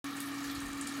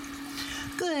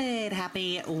Good,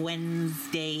 happy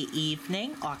Wednesday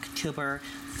evening, October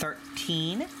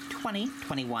 13,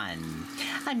 2021.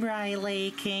 I'm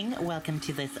Riley King. Welcome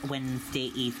to this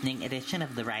Wednesday evening edition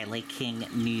of the Riley King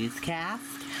Newscast,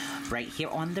 right here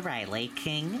on the Riley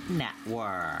King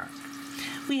Network.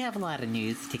 We have a lot of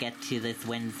news to get to this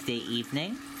Wednesday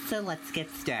evening, so let's get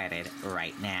started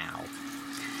right now.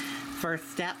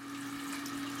 First up,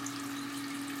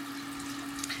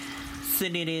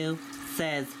 Sununu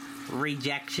says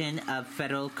rejection of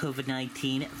federal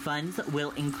COVID-19 funds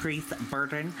will increase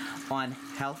burden on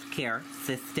healthcare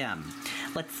system.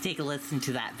 Let's take a listen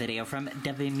to that video from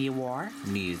WMUR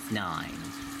News 9.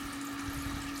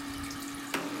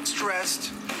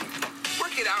 Stressed?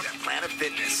 Work it out at Planet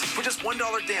Fitness. For just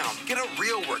 $1 down, get a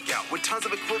real workout with tons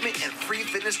of equipment and free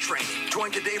fitness training.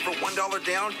 Join today for $1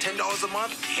 down, $10 a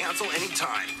month, cancel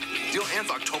anytime. Deal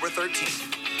ends October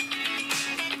 13th.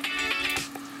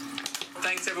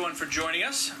 Thanks everyone for joining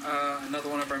us. Another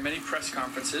one of our many press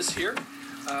conferences here,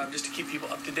 just to keep people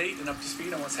up to date and up to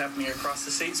speed on what's happening across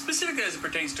the state, specifically as it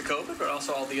pertains to COVID, but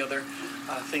also all the other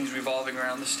things revolving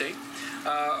around the state.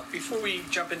 Before we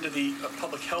jump into the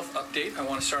public health update, I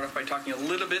want to start off by talking a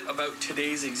little bit about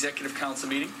today's Executive Council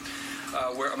meeting,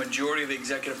 where a majority of the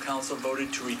Executive Council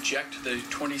voted to reject the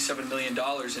 $27 million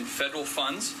in federal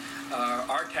funds,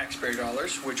 our taxpayer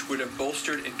dollars, which would have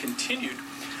bolstered and continued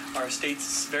our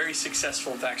state's very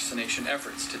successful vaccination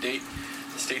efforts. To date,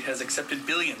 the state has accepted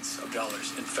billions of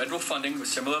dollars in federal funding with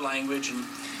similar language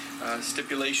and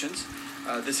stipulations.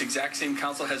 This exact same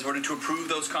council has voted to approve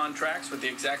those contracts with the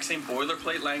exact same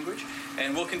boilerplate language,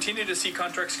 and we'll continue to see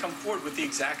contracts come forward with the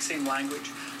exact same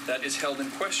language that is held in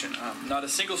question. Not a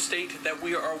single state that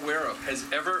we are aware of has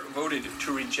ever voted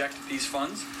to reject these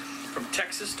funds. From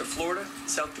Texas to Florida,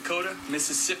 South Dakota,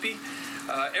 Mississippi,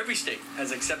 every state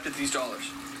has accepted these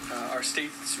dollars. Our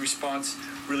state's response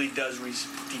really does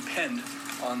depend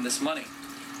on this money.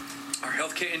 Our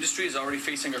healthcare industry is already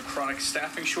facing a chronic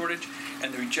staffing shortage,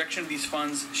 and the rejection of these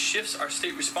funds shifts our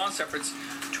state response efforts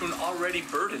to an already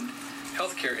burdened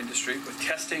healthcare industry with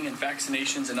testing and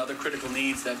vaccinations and other critical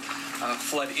needs that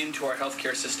flood into our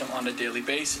healthcare system on a daily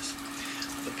basis.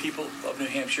 The people of New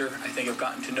Hampshire, I think, have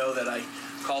gotten to know that I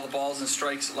call the balls and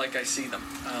strikes like I see them.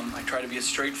 I try to be as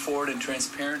straightforward and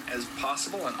transparent as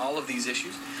possible on all of these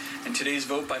issues. And today's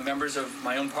vote by members of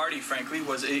my own party, frankly,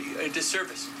 was a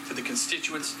disservice to the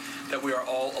constituents that we are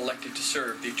all elected to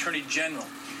serve. The Attorney General,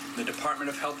 the Department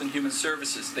of Health and Human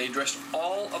Services, they addressed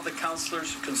all of the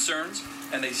councilors' concerns,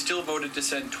 and they still voted to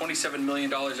send $27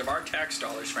 million of our tax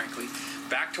dollars, frankly,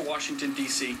 back to Washington,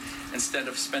 D.C., instead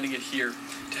of spending it here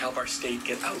to help our state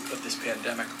get out of this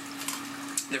pandemic.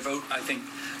 Their vote, I think,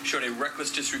 showed a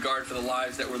reckless disregard for the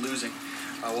lives that we're losing,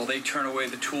 while they turn away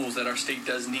the tools that our state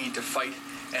does need to fight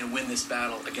and win this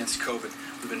battle against COVID.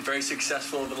 We've been very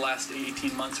successful over the last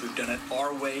 18 months. We've done it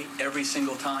our way every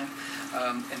single time,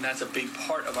 and that's a big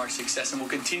part of our success, and we'll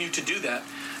continue to do that.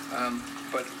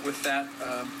 But with that,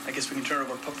 I guess we can turn it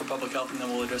over for public health, and then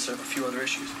we'll address a few other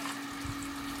issues.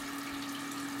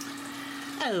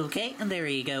 Okay, and there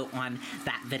you go on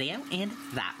that video and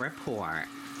that report.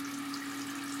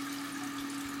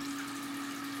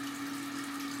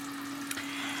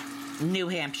 New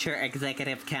Hampshire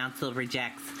Executive Council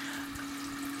rejects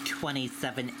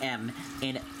 $27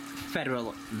 in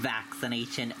federal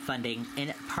vaccination funding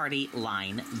in party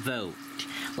line vote.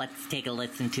 Let's take a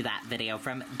listen to that video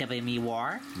from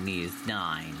WMUR News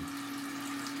 9.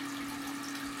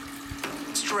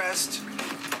 Stressed?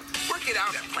 Work it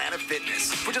out at Planet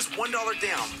Fitness. For just $1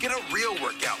 down, get a real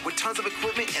workout with tons of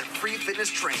equipment and free fitness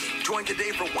training. Join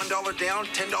today for $1 down,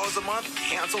 $10 a month,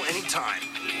 cancel anytime.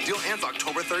 Deal ends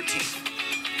October 13th.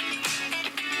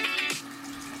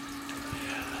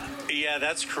 Yeah,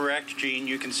 that's correct, Gene.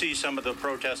 You can see some of the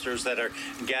protesters that are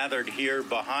gathered here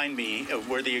behind me,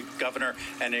 where the governor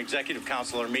and executive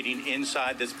council are meeting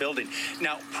inside this building.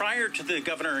 Now, prior to the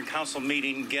governor and council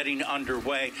meeting getting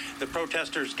underway, the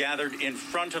protesters gathered in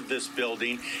front of this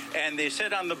building, and they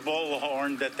said on the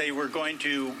bullhorn that they were going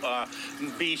to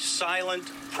be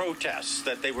silent protests,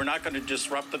 that they were not going to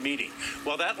disrupt the meeting.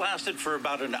 Well, that lasted for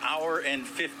about an hour and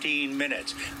 15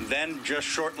 minutes. Then, just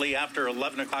shortly after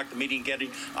 11 o'clock, the meeting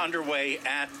getting underway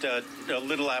at a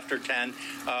little after 10,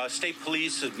 state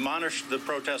police admonished the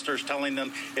protesters, telling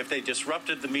them if they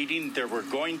disrupted the meeting, there were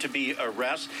going to be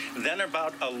arrests. Then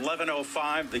about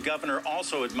 11:05, the governor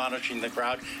also admonishing the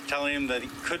crowd, telling them that he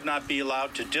could not be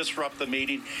allowed to disrupt the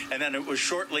meeting. And then it was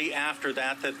shortly after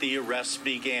that that the arrests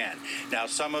began. Now,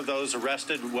 some of those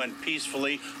arrested went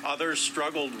peacefully. Others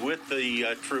struggled with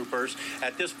the troopers.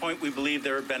 At this point, we believe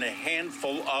there have been a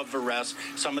handful of arrests.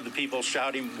 Some of the people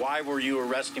shouting, "Why were you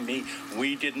arresting me?" me,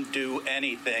 we didn't do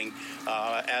anything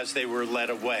as they were led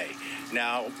away.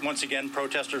 Now, once again,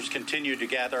 protesters continue to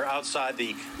gather outside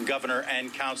the governor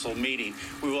and council meeting.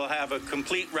 We will have a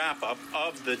complete wrap-up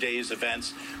of the day's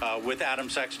events with Adam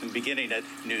Sexton beginning at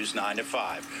News 9 to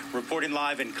 5. Reporting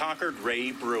live in Concord,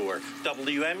 Ray Brewer,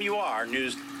 WMUR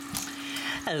News.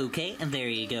 Okay, and there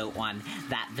you go on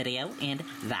that video and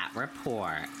that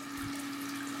report.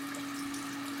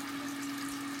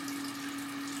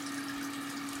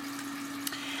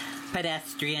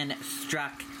 Pedestrian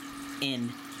struck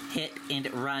in hit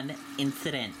and run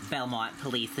incident. Belmont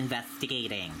police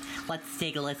investigating. Let's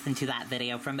take a listen to that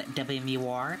video from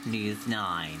WMUR News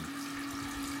 9.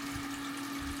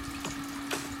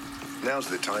 Now's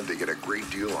the time to get a great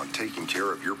deal on taking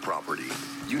care of your property.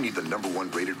 You need the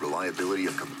 #1 rated reliability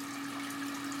of...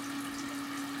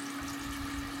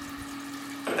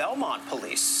 Belmont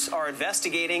police are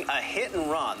investigating a hit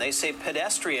and run. They say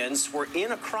pedestrians were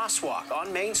in a crosswalk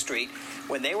on Main Street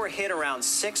when they were hit around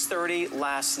 6:30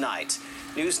 last night.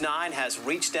 News 9 has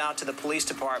reached out to the police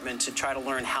department to try to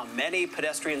learn how many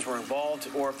pedestrians were involved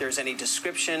or if there's any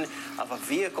description of a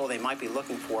vehicle they might be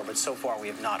looking for, but so far we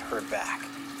have not heard back.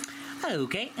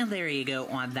 Okay, and there you go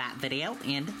on that video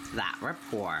and that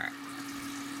report.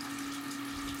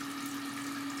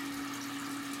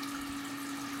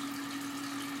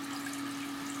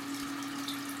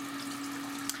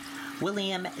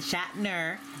 William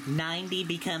Shatner, 90,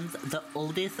 becomes the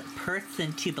oldest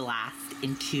person to blast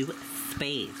into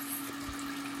space.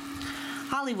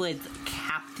 Hollywood's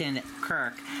Captain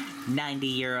Kirk,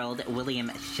 90-year-old William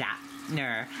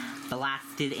Shatner,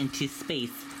 blasted into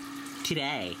space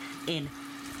today in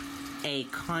a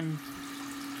convergence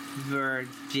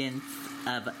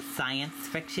of science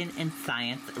fiction and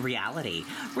science reality,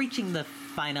 reaching the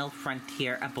final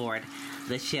frontier aboard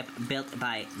the ship built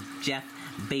by Jeff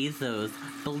Bezos'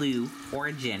 Blue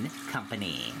Origin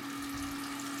company.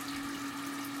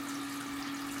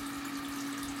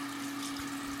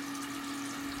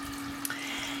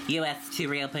 U.S. to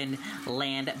reopen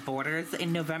land borders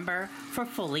in November for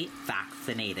fully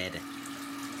vaccinated.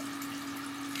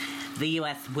 The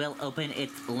U.S. will open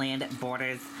its land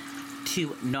borders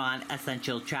to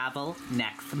non-essential travel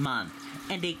next month,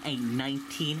 ending a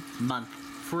 19-month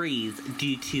freeze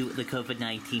due to the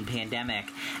COVID-19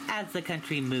 pandemic as the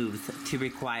country moves to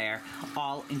require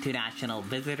all international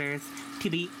visitors to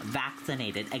be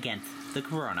vaccinated against the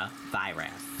coronavirus.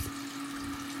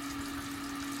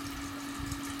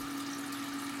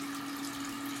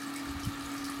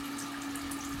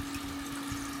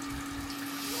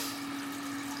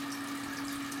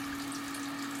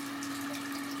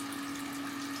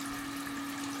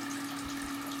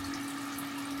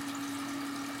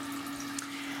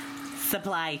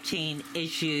 Supply chain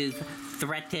issues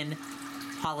threaten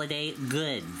holiday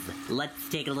goods. Let's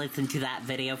take a listen to that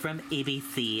video from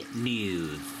ABC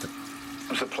News.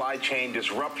 Supply chain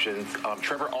disruptions.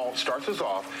 Trevor Alt starts us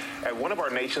off at one of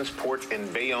our nation's ports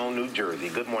in Bayonne, New Jersey.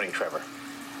 Good morning, Trevor.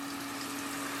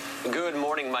 Good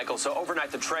morning, Michael. So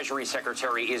overnight, the Treasury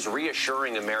Secretary is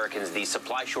reassuring Americans the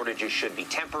supply shortages should be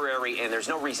temporary and there's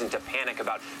no reason to panic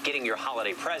about getting your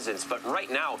holiday presents. But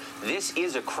right now, this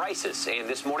is a crisis. And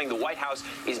this morning, the White House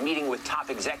is meeting with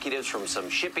top executives from some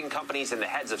shipping companies and the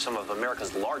heads of some of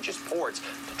America's largest ports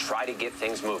to try to get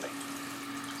things moving.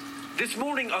 This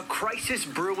morning, a crisis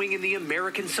brewing in the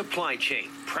American supply chain.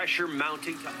 Pressure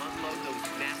mounting to unload those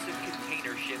massive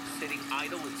container ships sitting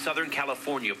idle in Southern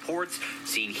California ports,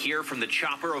 seen here from the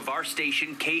chopper of our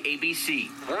station,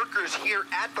 KABC. Workers here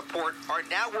at the port are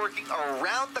now working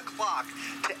around the clock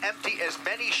to empty as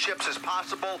many ships as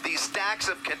possible. These stacks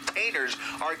of containers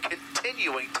are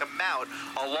continuing to mount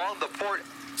along the port.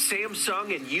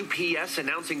 Samsung and UPS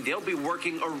announcing they'll be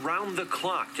working around the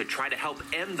clock to try to help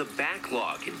end the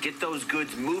backlog and get those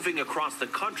goods moving across the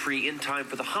country in time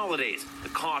for the holidays. The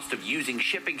cost of using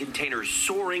shipping containers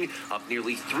soaring up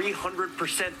nearly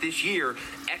 300% this year,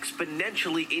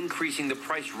 exponentially increasing the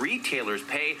price retailers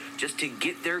pay just to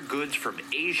get their goods from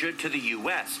Asia to the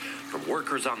U.S. From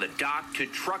workers on the dock to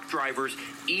truck drivers,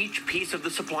 each piece of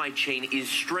the supply chain is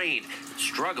strained,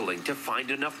 struggling to find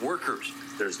enough workers.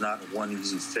 There's not one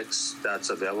easy fix that's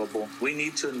available. We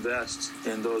need to invest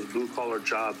in those blue-collar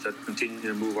jobs that continue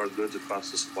to move our goods across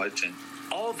the supply chain.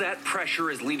 All that pressure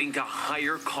is leading to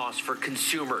higher costs for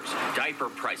consumers. Diaper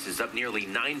prices up nearly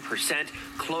 9%,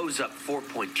 clothes up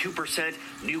 4.2%,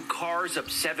 new cars up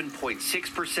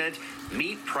 7.6%,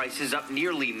 meat prices up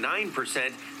nearly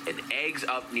 9%, and eggs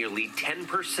up nearly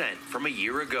 10% from a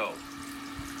year ago.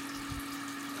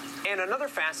 And another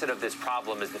facet of this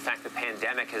problem is the fact the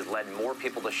pandemic has led more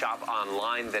people to shop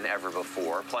online than ever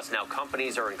before. Plus, now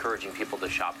companies are encouraging people to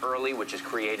shop early, which has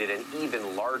created an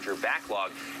even larger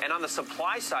backlog. And on the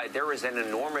supply side, there is an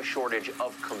enormous shortage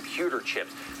of computer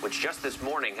chips, which just this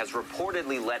morning has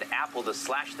reportedly led Apple to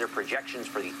slash their projections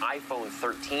for the iPhone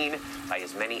 13 by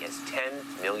as many as 10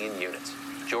 million units.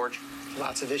 George?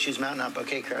 Lots of issues mounting up.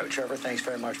 Okay, Trevor, thanks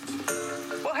very much.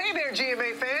 Well, hey there,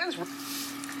 GMA fans.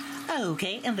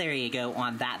 Okay, and there you go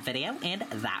on that video and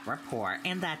that report.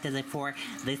 And that does it for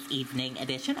this evening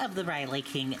edition of the Riley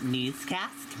King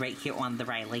Newscast right here on the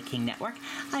Riley King Network.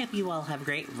 I hope you all have a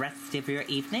great rest of your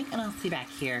evening, and I'll see you back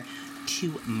here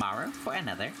tomorrow for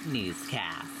another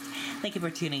newscast. Thank you for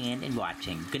tuning in and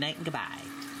watching. Good night and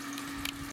goodbye.